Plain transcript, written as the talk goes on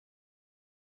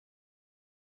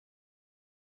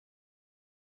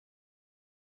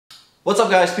What's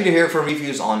up guys, Peter here for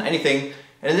reviews on anything,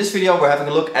 and in this video we're having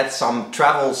a look at some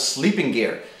travel sleeping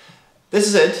gear. This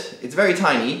is it, it's very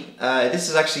tiny. This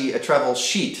is actually a travel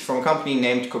sheet from a company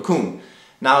named Cocoon.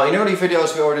 Now in early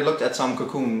videos we already looked at some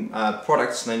Cocoon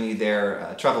products, namely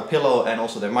their travel pillow and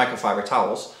also their microfiber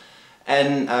towels.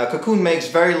 And Cocoon makes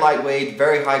very lightweight,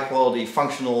 very high quality,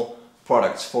 functional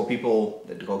products for people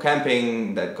that go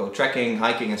camping, that go trekking,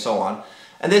 hiking and so on.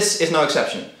 And this is no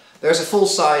exception. There's a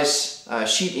full-size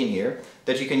sheet in here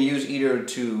that you can use either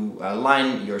to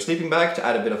line your sleeping bag to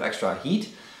add a bit of extra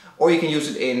heat, or you can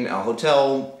use it in a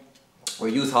hotel or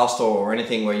youth hostel or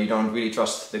anything where you don't really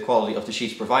trust the quality of the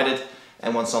sheets provided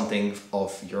and want something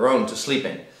of your own to sleep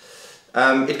in.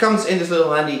 It comes in this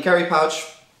little handy carry pouch,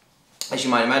 as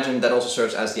you might imagine. That also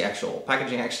serves as the actual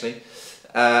packaging actually.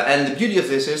 And the beauty of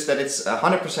this is that it's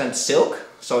 100% silk,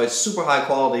 so it's super high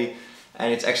quality,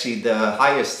 and it's actually the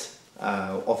highest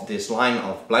of this line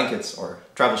of blankets or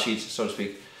travel sheets, so to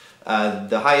speak,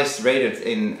 the highest rated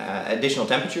in additional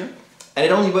temperature, and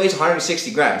it only weighs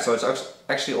 160 grams, so it's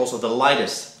actually also the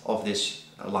lightest of this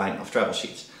line of travel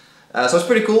sheets. So it's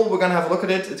pretty cool. We're gonna have a look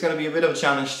at it. It's gonna be a bit of a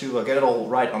challenge to get it all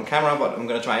right on camera, but I'm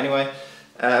gonna try anyway.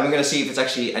 I'm gonna see if it's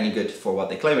actually any good for what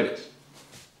they claim it is.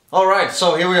 Alright,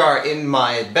 so here we are in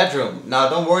my bedroom. Now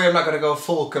don't worry, I'm not gonna go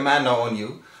full commando on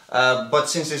you. But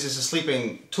since this is a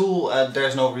sleeping tool,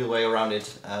 there's no real way around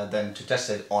it than to test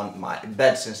it on my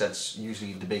bed, since that's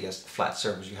usually the biggest flat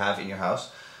surface you have in your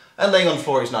house. And laying on the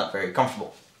floor is not very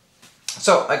comfortable.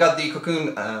 So I got the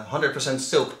Cocoon 100%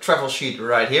 silk travel sheet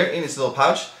right here in its little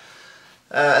pouch.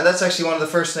 And that's actually one of the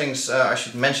first things I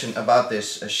should mention about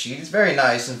this sheet. It's very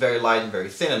nice and very light and very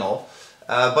thin and all.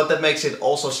 But that makes it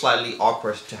also slightly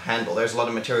awkward to handle. There's a lot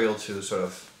of material to sort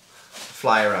of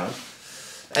fly around.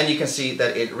 And you can see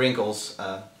that it wrinkles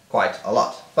quite a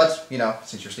lot. But, you know,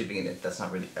 since you're sleeping in it, that's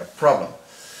not really a problem.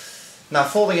 Now,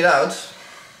 folding it out,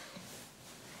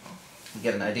 you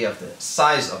get an idea of the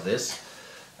size of this.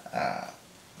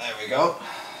 There we go.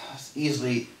 It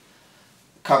easily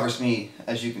covers me,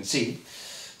 as you can see.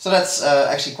 So that's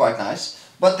actually quite nice.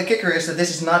 But the kicker is that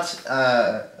this is not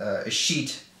a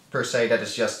sheet per se that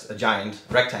is just a giant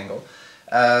rectangle.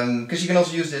 Because you can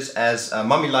also use this as a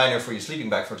mummy liner for your sleeping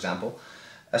bag, for example.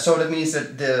 So that means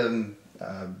that the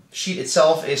sheet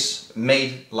itself is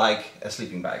made like a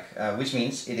sleeping bag, which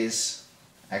means it is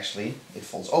actually, it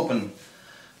folds open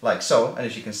like so, and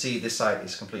as you can see this side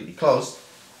is completely closed,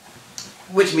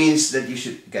 which means that you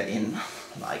should get in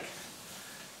like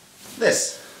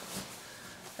this,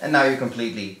 and now you're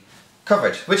completely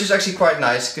covered, which is actually quite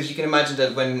nice, because you can imagine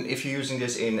that if you're using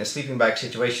this in a sleeping bag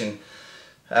situation,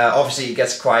 obviously it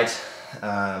gets quite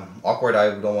awkward, I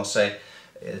would almost say,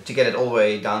 to get it all the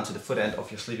way down to the foot end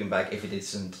of your sleeping bag if it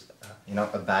isn't, you know,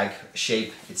 a bag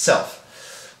shape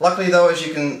itself. Luckily though, as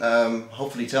you can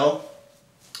hopefully tell,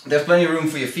 there's plenty of room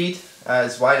for your feet.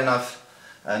 It's wide enough,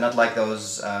 not like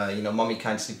those you know, mummy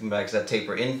kind of sleeping bags that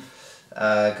taper in,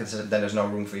 because then there's no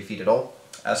room for your feet at all.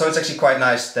 So it's actually quite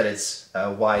nice that it's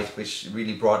wide, which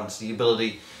really broadens the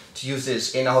ability to use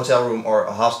this in a hotel room or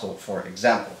a hostel, for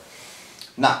example.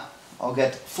 Now, I'll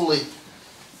get fully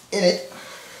in it.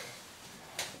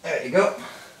 There you go.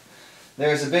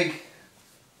 There's a big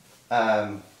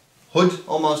hood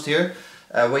almost here,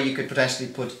 where you could potentially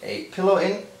put a pillow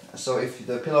in. So if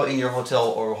the pillow in your hotel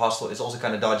or hostel is also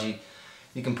kind of dodgy,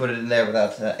 you can put it in there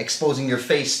without exposing your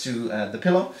face to the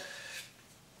pillow.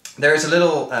 There is a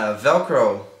little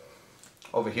Velcro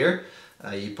over here.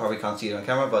 You probably can't see it on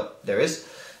camera, but there is,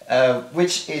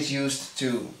 which is used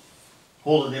to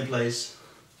hold it in place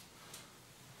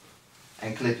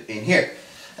and clip in here.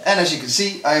 And as you can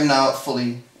see, I am now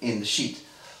fully in the sheet.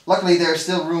 Luckily there's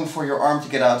still room for your arm to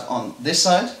get out on this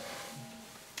side,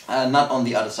 not on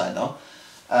the other side though,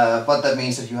 but that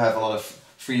means that you have a lot of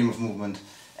freedom of movement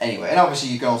anyway. And obviously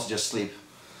you can also just sleep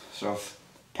sort of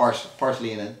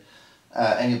partially in it,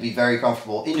 and you'll be very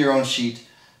comfortable in your own sheet,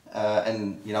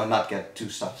 and you know, not get too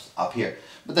stuffed up here.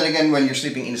 But then again, when you're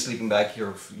sleeping in a sleeping bag,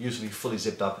 you're usually fully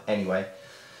zipped up anyway.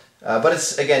 But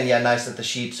it's, again, yeah, nice that the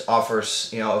sheet offers,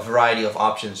 you know, a variety of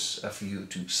options for you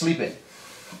to sleep in.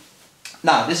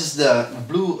 Now, this is the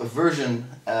blue version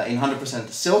in 100%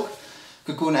 silk.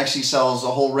 Cocoon actually sells a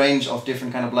whole range of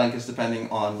different kind of blankets depending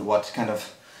on what kind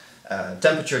of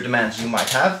temperature demands you might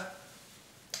have.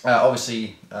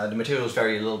 Obviously, the materials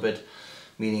vary a little bit,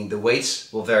 meaning the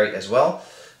weights will vary as well.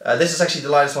 This is actually the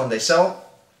lightest one they sell.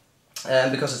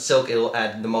 And because it's silk, it'll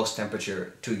add the most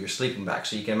temperature to your sleeping bag.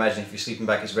 So you can imagine if your sleeping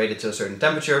bag is rated to a certain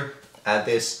temperature, add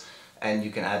this, and you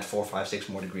can add 4, 5, 6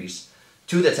 more degrees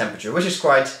to the temperature, which is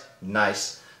quite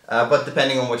nice. But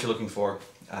depending on what you're looking for,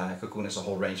 Cocoon has a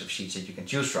whole range of sheets that you can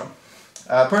choose from.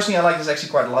 Personally, I like this actually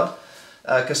quite a lot.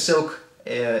 because silk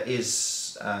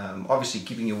is obviously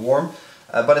keeping you warm,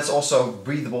 but it's also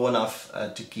breathable enough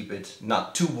to keep it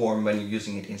not too warm when you're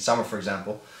using it in summer, for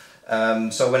example.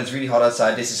 So when it's really hot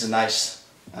outside, this is a nice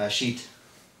sheet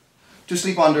to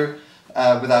sleep under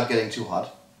without getting too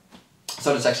hot.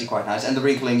 So that's actually quite nice, and the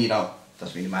wrinkling, you know,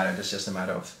 doesn't really matter. It's just a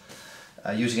matter of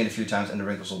using it a few times and the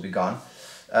wrinkles will be gone.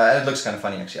 And it looks kind of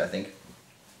funny actually, I think.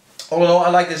 All in all, I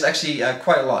like this actually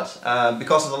quite a lot,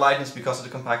 because of the lightness, because of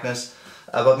the compactness,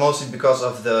 but mostly because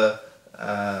of the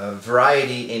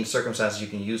variety in circumstances you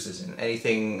can use this in.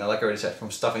 Anything, like I already said,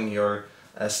 from stuffing your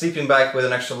sleeping bag with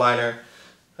an extra liner,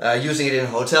 using it in a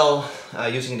hotel,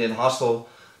 using it in a hostel,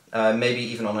 maybe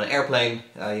even on an airplane,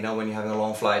 you know, when you're having a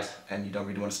long flight and you don't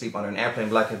really want to sleep under an airplane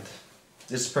blanket.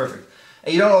 This is perfect.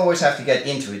 And you don't always have to get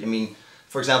into it. I mean,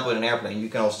 for example, in an airplane, you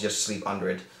can also just sleep under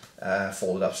it,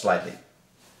 fold it up slightly.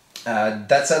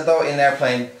 That said though, in an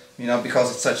airplane, you know,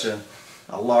 because it's such a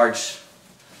large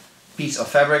piece of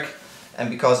fabric and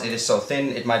because it is so thin,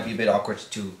 it might be a bit awkward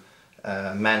to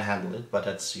manhandle it, but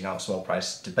that's, you know, a small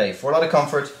price to pay for a lot of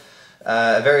comfort.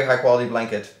 A very high quality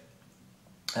blanket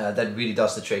that really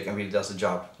does the trick and really does the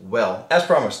job well, as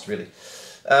promised, really.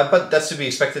 But that's to be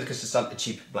expected because it's not a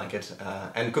cheap blanket,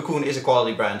 and Cocoon is a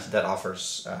quality brand that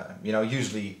offers, you know,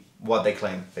 usually what they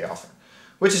claim they offer,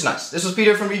 which is nice. This was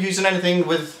Peter from Reviews and Anything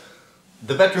with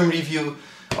the bedroom review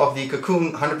of the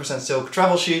Cocoon 100% silk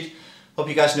travel sheet. Hope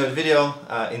you guys enjoyed the video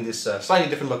in this slightly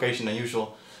different location than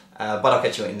usual, but I'll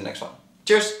catch you in the next one.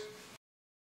 Cheers!